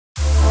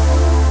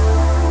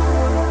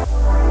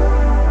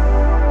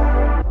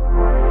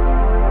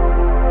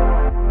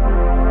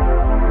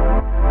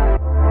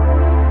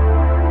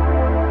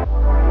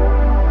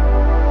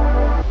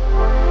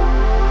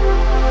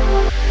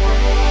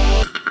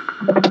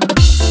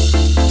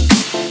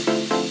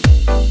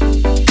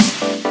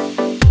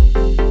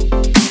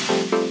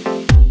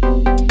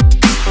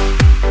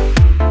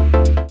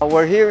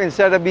here in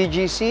Seda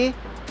BGC.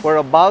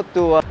 We're about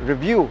to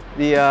review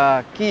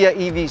the Kia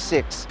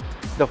EV6,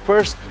 the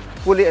first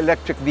fully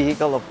electric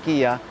vehicle of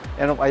Kia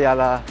and of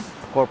Ayala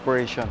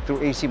Corporation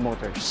through AC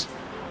Motors.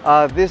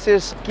 This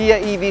is Kia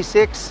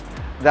EV6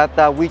 that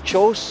we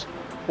chose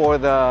for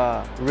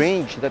the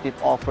range that it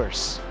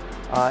offers.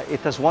 It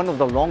has one of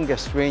the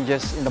longest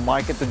ranges in the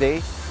market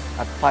today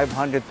at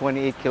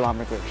 528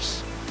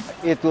 kilometers.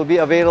 It will be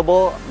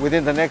available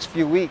within the next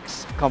few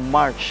weeks, come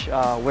March,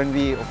 when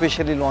we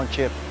officially launch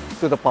it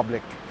to the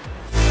public.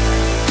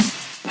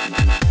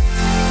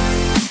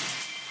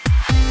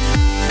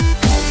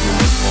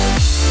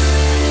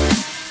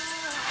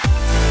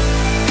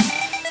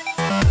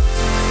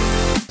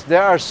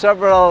 There are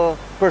several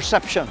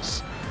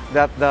perceptions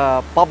that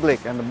the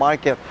public and the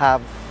market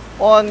have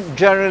on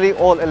generally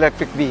all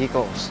electric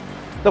vehicles.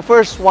 The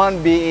first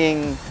one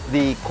being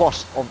the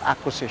cost of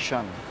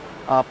acquisition.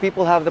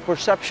 People have the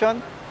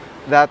perception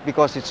that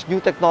because it's new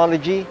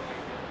technology,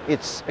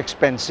 it's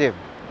expensive.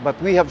 But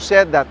we have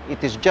said that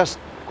it is just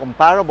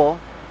comparable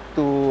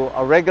to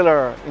a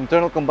regular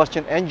internal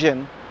combustion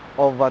engine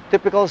of a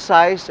typical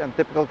size and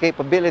typical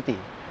capability.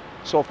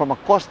 So from a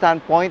cost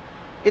standpoint,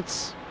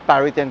 it's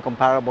parity and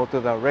comparable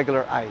to the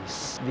regular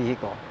ICE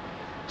vehicle.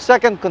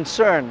 Second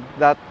concern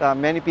that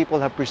many people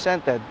have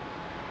presented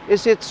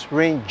is its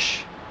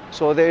range.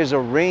 So there is a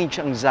range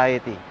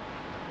anxiety.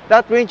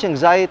 That range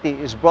anxiety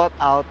is brought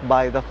out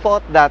by the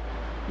thought that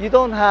you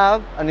don't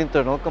have an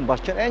internal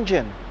combustion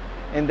engine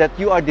and that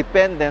you are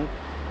dependent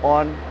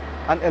on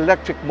an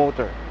electric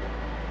motor.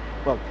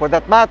 Well, for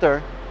that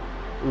matter,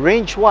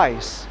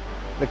 range-wise,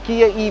 the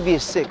Kia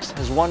EV6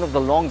 has one of the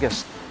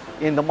longest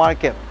in the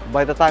market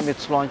by the time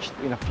it's launched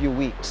in a few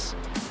weeks.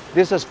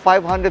 This has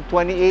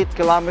 528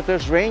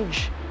 kilometers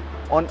range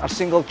on a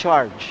single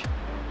charge.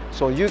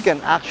 So you can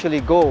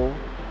actually go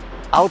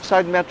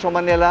outside Metro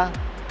Manila,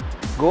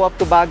 go up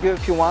to Baguio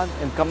if you want,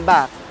 and come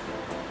back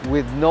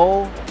with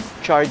no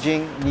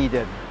charging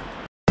needed.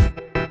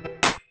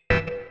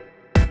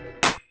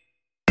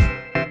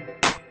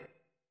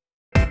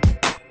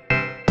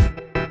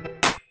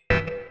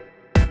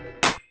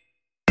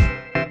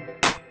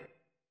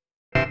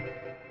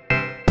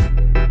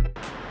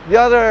 The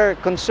other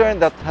concern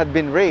that had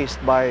been raised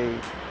by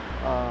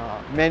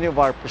many of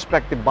our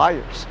prospective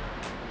buyers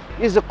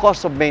is the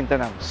cost of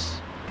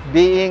maintenance.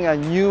 Being a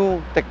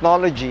new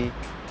technology,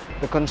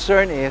 the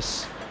concern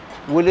is,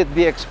 will it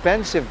be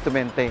expensive to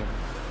maintain?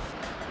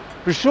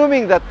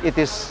 Presuming that it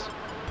is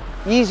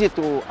easy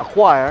to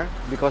acquire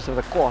because of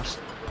the cost,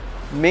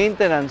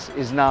 maintenance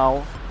is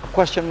now a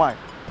question mark.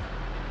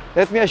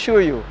 Let me assure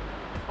you,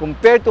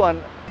 compared to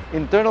an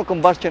internal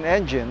combustion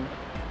engine,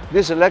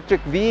 this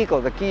electric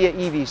vehicle, the Kia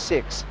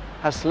EV6,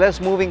 has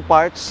less moving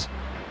parts,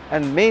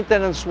 and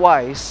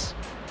maintenance-wise,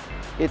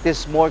 it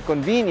is more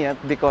convenient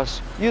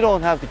because you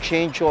don't have to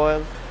change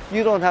oil,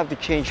 you don't have to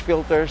change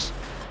filters.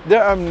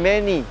 There are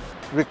many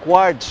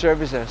required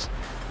services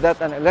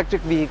that an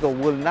electric vehicle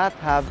will not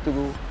have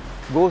to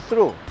go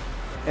through.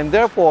 And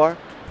therefore,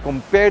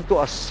 compared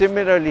to a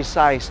similarly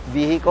sized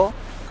vehicle,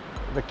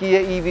 the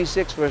Kia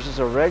EV6 versus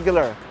a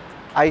regular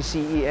ICE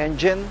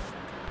engine,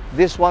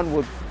 this one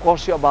would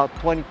cost you about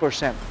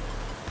 20%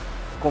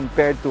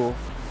 compared to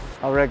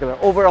a regular,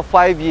 over a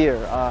 5-year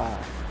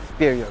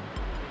period.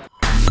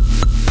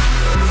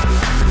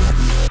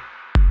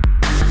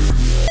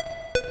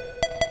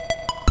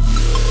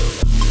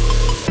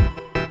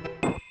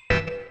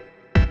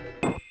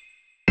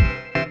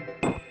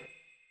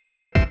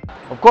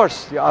 Of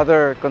course, the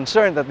other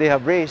concern that they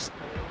have raised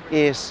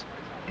is,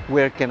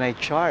 where can I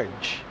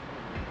charge?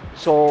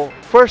 So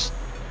first,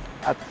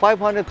 at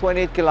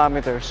 528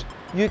 kilometers,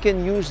 you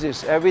can use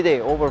this every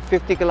day, over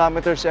 50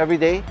 kilometers every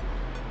day,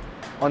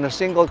 on a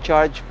single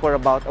charge for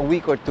about a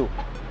week or two.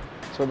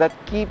 So that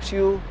keeps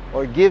you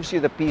or gives you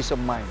the peace of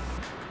mind.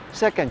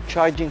 Second,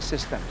 charging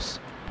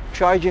systems.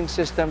 Charging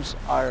systems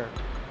are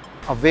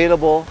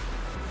available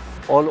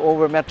all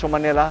over Metro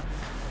Manila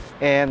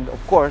and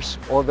of course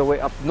all the way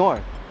up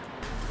north.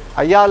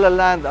 Ayala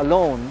Land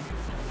alone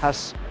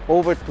has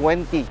over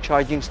 20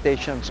 charging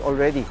stations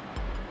already.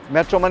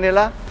 Metro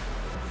Manila,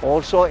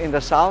 also in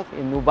the south,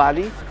 in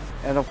Nubali,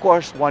 and of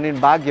course one in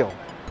Baguio,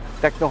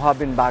 Techno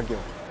Hub in Baguio.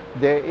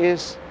 There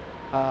is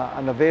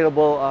an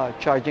available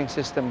charging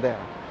system there.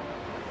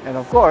 And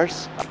of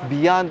course,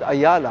 beyond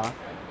Ayala,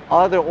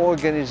 other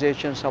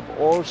organizations have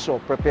also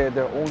prepared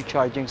their own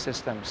charging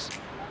systems,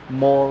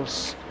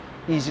 malls,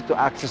 easy to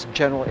access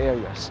general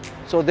areas.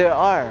 So there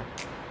are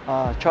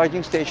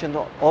charging stations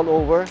all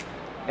over,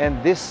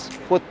 and this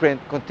footprint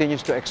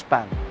continues to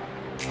expand.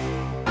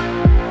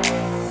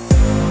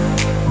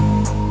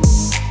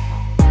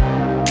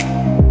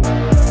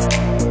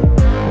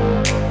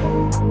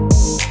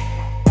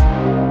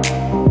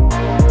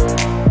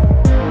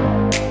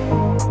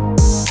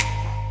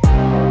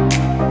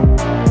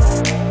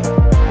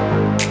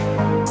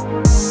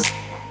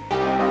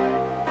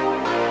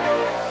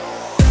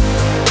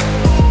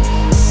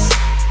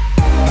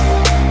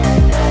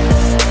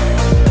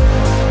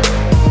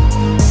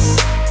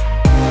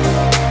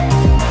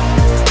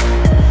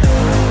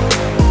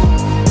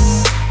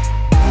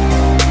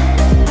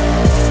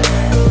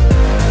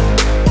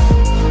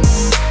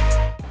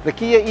 The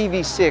Kia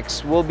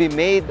EV6 will be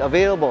made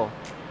available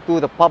to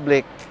the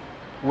public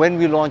when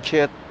we launch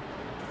it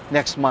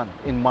next month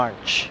in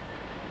March.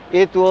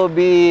 It will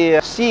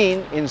be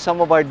seen in some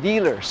of our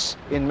dealers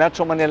in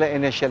Metro Manila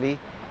initially.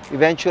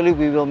 Eventually,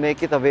 we will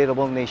make it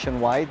available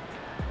nationwide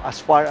as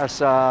far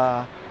as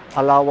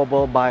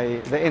allowable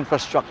by the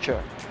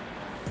infrastructure.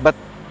 But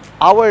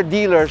our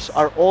dealers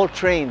are all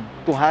trained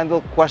to handle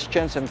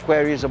questions and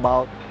queries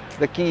about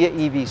the Kia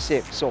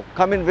EV6. So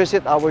come and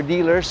visit our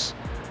dealers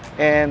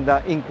and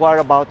inquire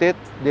about it.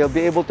 They'll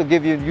be able to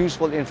give you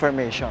useful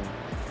information.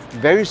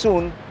 Very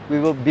soon, we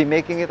will be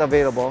making it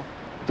available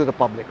to the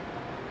public.